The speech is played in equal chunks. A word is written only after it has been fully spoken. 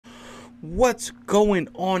What's going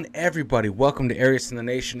on, everybody? Welcome to Arias in the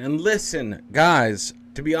Nation. And listen, guys,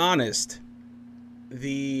 to be honest,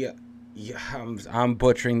 I'm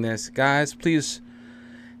butchering this. Guys, please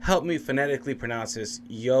help me phonetically pronounce this.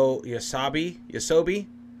 YOASOBI?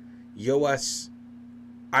 YOAS.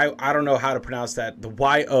 I don't know how to pronounce that. The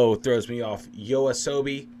Y-O throws me off.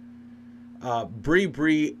 YOASOBI.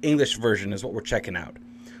 Biri English version is what we're checking out.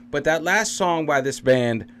 But that last song by this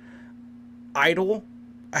band, Idol,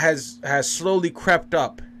 has slowly crept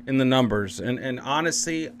up in the numbers, and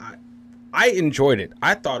honestly, I enjoyed it.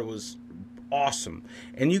 I thought it was awesome,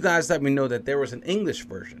 and you guys let me know that there was an English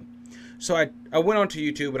version. So I went onto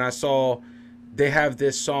YouTube and I saw they have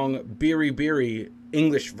this song Biri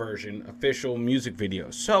English version official music video.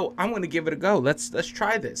 So I'm going to give it a go. Let's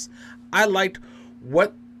try this. I liked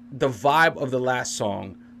what the vibe of the last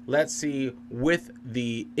song. Let's see with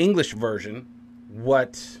the English version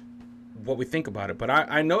what we think about it. But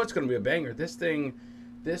I know it's going to be a banger. This thing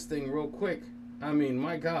real quick. I mean,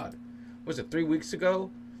 my God. Was it 3 weeks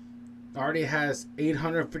ago? Already has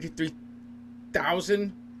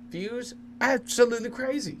 853,000 views. Absolutely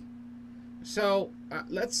crazy. So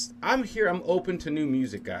I'm here. I'm open to new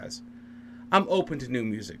music, guys. I'm open to new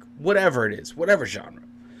music. Whatever it is. Whatever genre.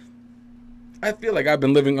 I feel like I've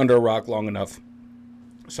been living under a rock long enough.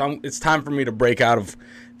 So it's time for me to break out of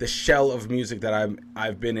the shell of music that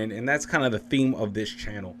I've been in, and that's kind of the theme of this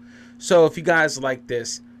channel. So if you guys like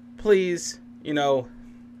this, please,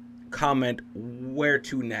 comment where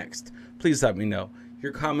to next. Please let me know.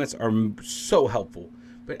 Your comments are so helpful.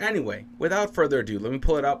 But anyway, without further ado, let me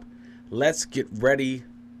pull it up. Let's get ready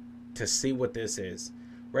to see what this is.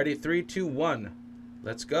 Ready? 3, 2, 1.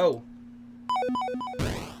 Let's go.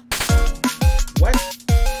 What?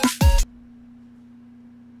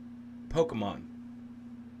 Pokemon.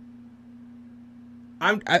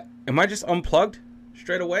 Am I just unplugged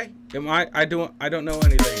straight away? I don't know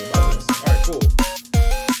anything about this. All right, cool.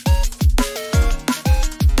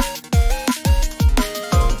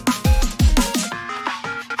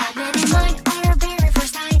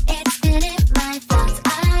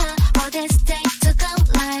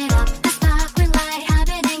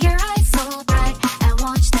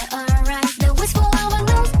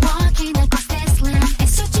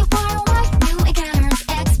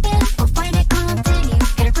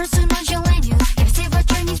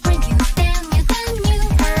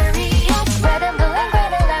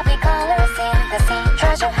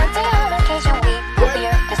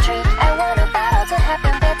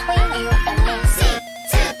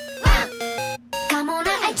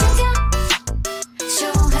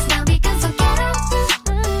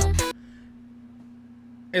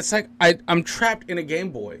 It's like I'm trapped in a Game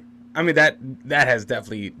Boy. I mean, that has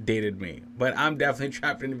definitely dated me, but I'm definitely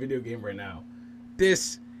trapped in a video game right now.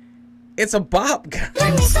 It's a bop,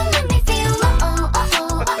 guys.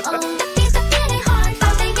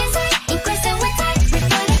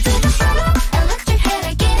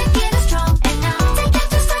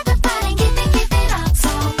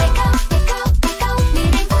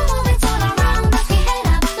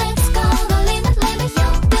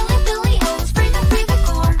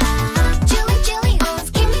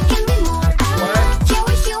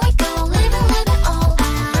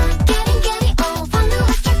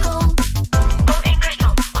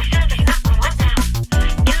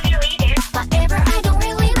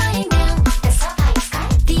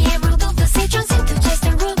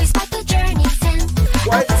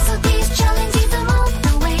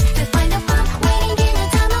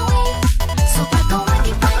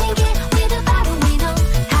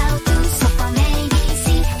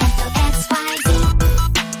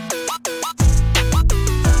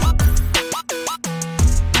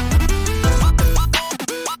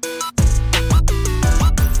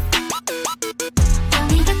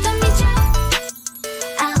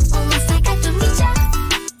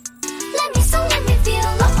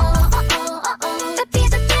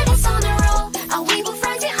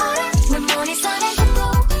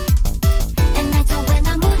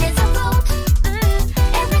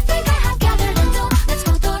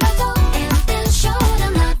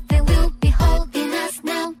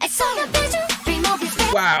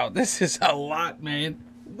 Wow, this is a lot, man.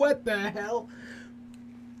 What the hell?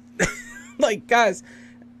 Like, guys,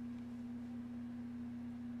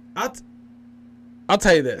 I'll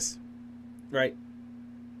tell you this, right?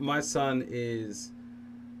 My son is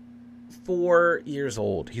 4 years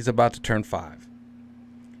old. He's about to turn 5.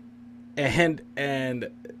 And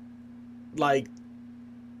like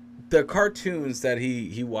the cartoons that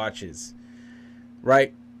he watches,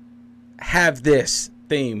 right, have this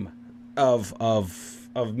theme of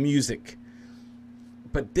music,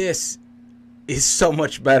 but this is so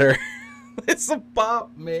much better. It's a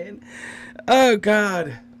bop, man. Oh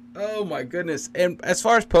God. Oh my goodness. And as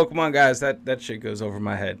far as Pokemon, guys, that shit goes over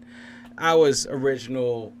my head. I was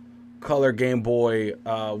original color Game Boy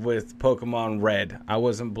with Pokemon Red. I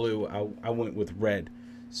wasn't blue. I went with red.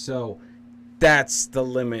 So that's the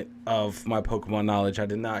limit of my Pokemon knowledge. I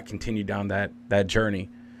did not continue down that journey.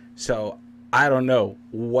 So I don't know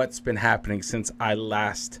what's been happening since I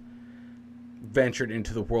last ventured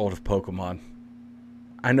into the world of Pokemon.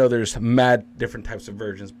 I know there's mad different types of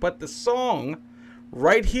versions, but the song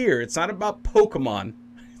right here, it's not about Pokemon.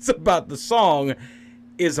 It's about the song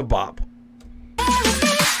is a bop.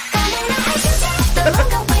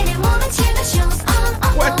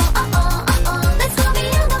 What?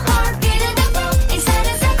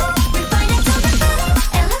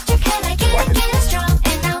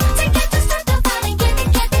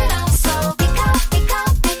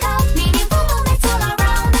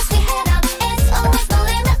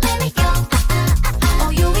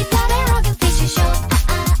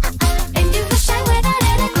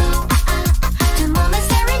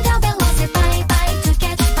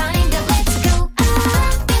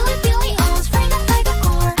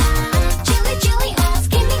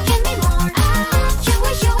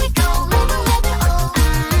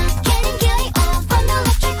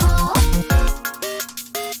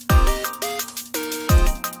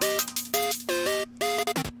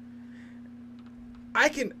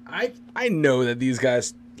 I know that these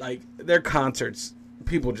guys, like, their concerts,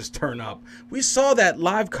 people just turn up. We saw that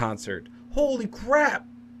live concert. Holy crap.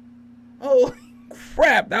 Holy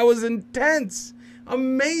crap. That was intense.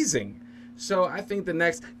 Amazing. So I think the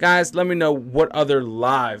next, guys, let me know what other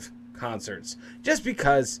live concerts. Just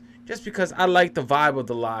because I like the vibe of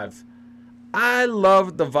the live. I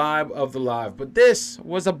love the vibe of the live, but this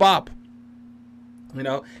was a bop. You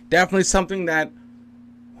know, definitely something that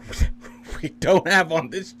we don't have on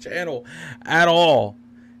this channel at all.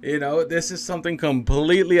 You know, this is something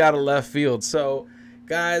completely out of left field. So,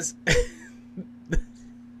 guys,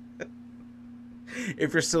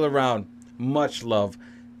 if you're still around, much love.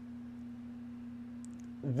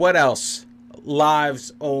 What else?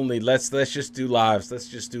 Lives only. Let's just do lives. Let's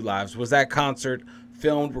just do lives. Was that concert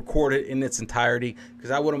filmed, recorded in its entirety? Because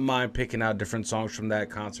I wouldn't mind picking out different songs from that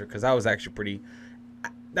concert, because that was actually pretty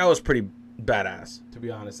badass, to be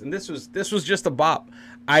honest. And this was just a bop.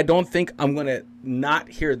 I don't think I'm gonna not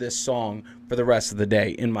hear this song for the rest of the day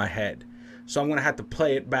in my head, so I'm gonna have to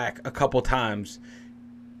play it back a couple times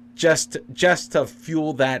just to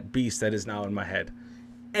fuel that beast that is now in my head.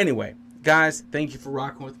 Anyway, guys, thank you for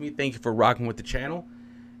rocking with me. Thank you for rocking with the channel,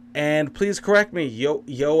 and please correct me,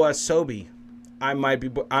 YOASOBI.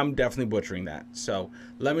 I'm definitely butchering that, so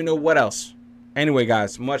let me know what else. Anyway,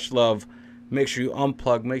 guys, much love. Make sure you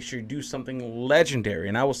unplug. Make sure you do something legendary.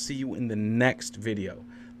 And I will see you in the next video.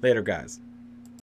 Later, guys.